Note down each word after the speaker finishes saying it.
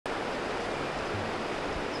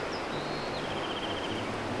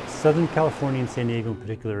Southern California and San Diego in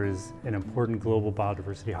particular is an important global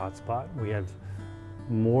biodiversity hotspot. We have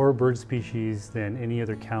more bird species than any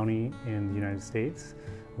other county in the United States.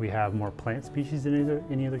 We have more plant species than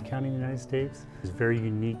any other county in the United States. There's very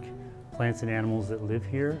unique plants and animals that live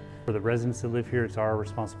here. For the residents that live here, it's our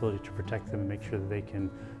responsibility to protect them and make sure that they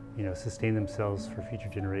can, sustain themselves for future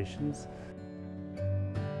generations.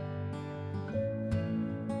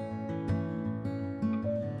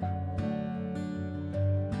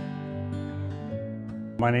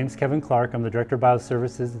 My name is Kevin Clark. I'm the Director of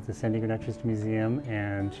Bioservices at the San Diego Natural History Museum,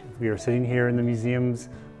 and we are sitting here in the museum's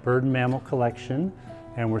bird and mammal collection,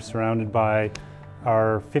 and we're surrounded by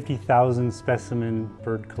our 50,000 specimen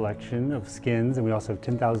bird collection of skins, and we also have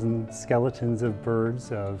 10,000 skeletons of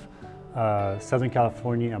birds of Southern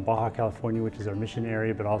California and Baja California, which is our mission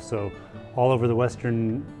area, but also all over the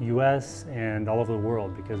western U.S. and all over the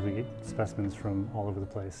world because we get specimens from all over the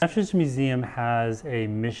place. The Natural History Museum has a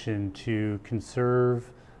mission to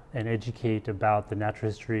conserve and educate about the natural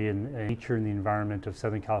history and nature and the environment of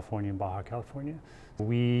Southern California and Baja California.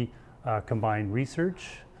 We combine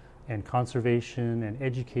research and conservation and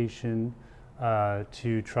education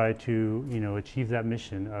to try to achieve that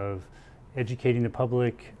mission of educating the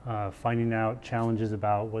public, finding out challenges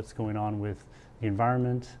about what's going on with the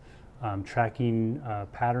environment, tracking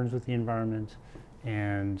patterns with the environment,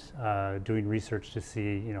 and doing research to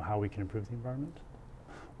see how we can improve the environment.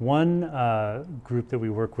 One group that we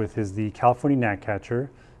work with is the California gnatcatcher,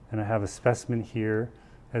 and I have a specimen here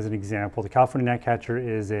as an example. The California gnatcatcher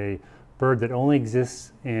is a bird that only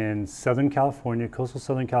exists in Southern California, coastal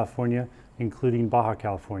Southern California, including Baja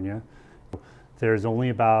California. There's only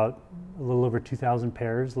about a little over 2,000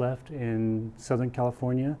 pairs left in Southern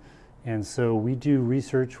California, and so we do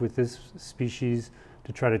research with this species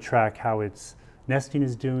to try to track how its nesting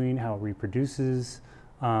is doing, how it reproduces.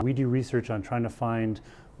 We do research on trying to find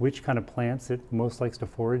which kind of plants it most likes to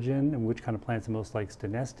forage in and which kind of plants it most likes to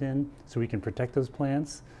nest in, so we can protect those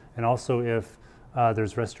plants. And also if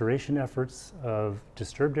there's restoration efforts of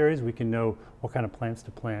disturbed areas, we can know what kind of plants to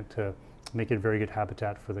plant to make it a very good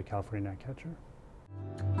habitat for the California gnatcatcher.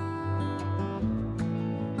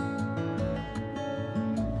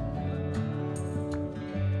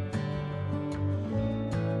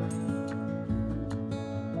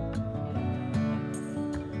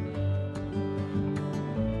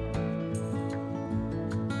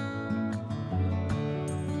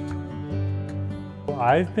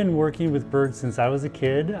 I've been working with birds since I was a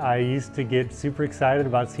kid. I used to get super excited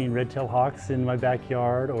about seeing red-tailed hawks in my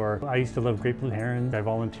backyard, or I used to love great blue herons. I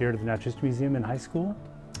volunteered at the Natural History Museum in high school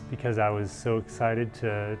because I was so excited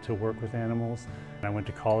to work with animals. I went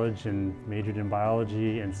to college and majored in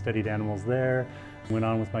biology and studied animals there, and went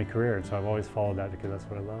on with my career, and so I've always followed that because that's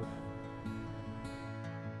what I love.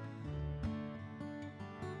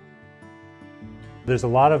 There's a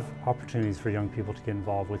lot of opportunities for young people to get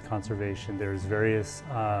involved with conservation. There's various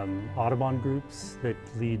Audubon groups that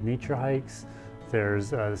lead nature hikes.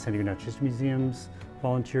 There's the San Diego Natural History Museum's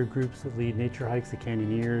volunteer groups that lead nature hikes, the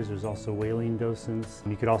Canyoneers. There's also whaling docents.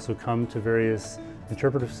 You could also come to various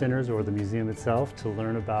interpretive centers or the museum itself to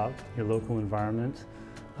learn about your local environment.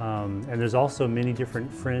 And there's also many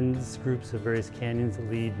different friends groups of various canyons that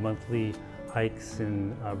lead monthly hikes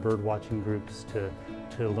and bird watching groups to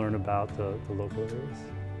learn about the local areas.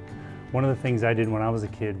 One of the things I did when I was a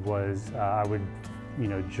kid was I would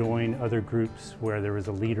join other groups where there was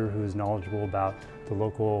a leader who was knowledgeable about the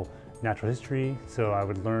local natural history, so I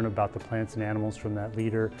would learn about the plants and animals from that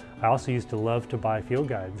leader. I also used to love to buy field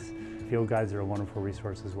guides. Field guides are a wonderful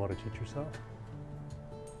resource as well to teach yourself.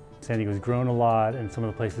 San Diego's grown a lot, and some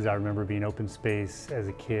of the places I remember being open space as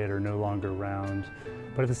a kid are no longer around.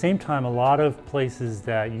 But at the same time, a lot of places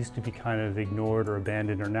that used to be kind of ignored or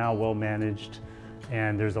abandoned are now well managed,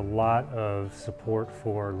 and there's a lot of support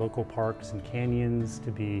for local parks and canyons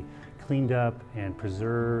to be cleaned up and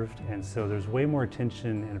preserved, and so there's way more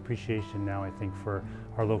attention and appreciation now, I think, for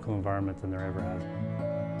our local environment than there ever has been.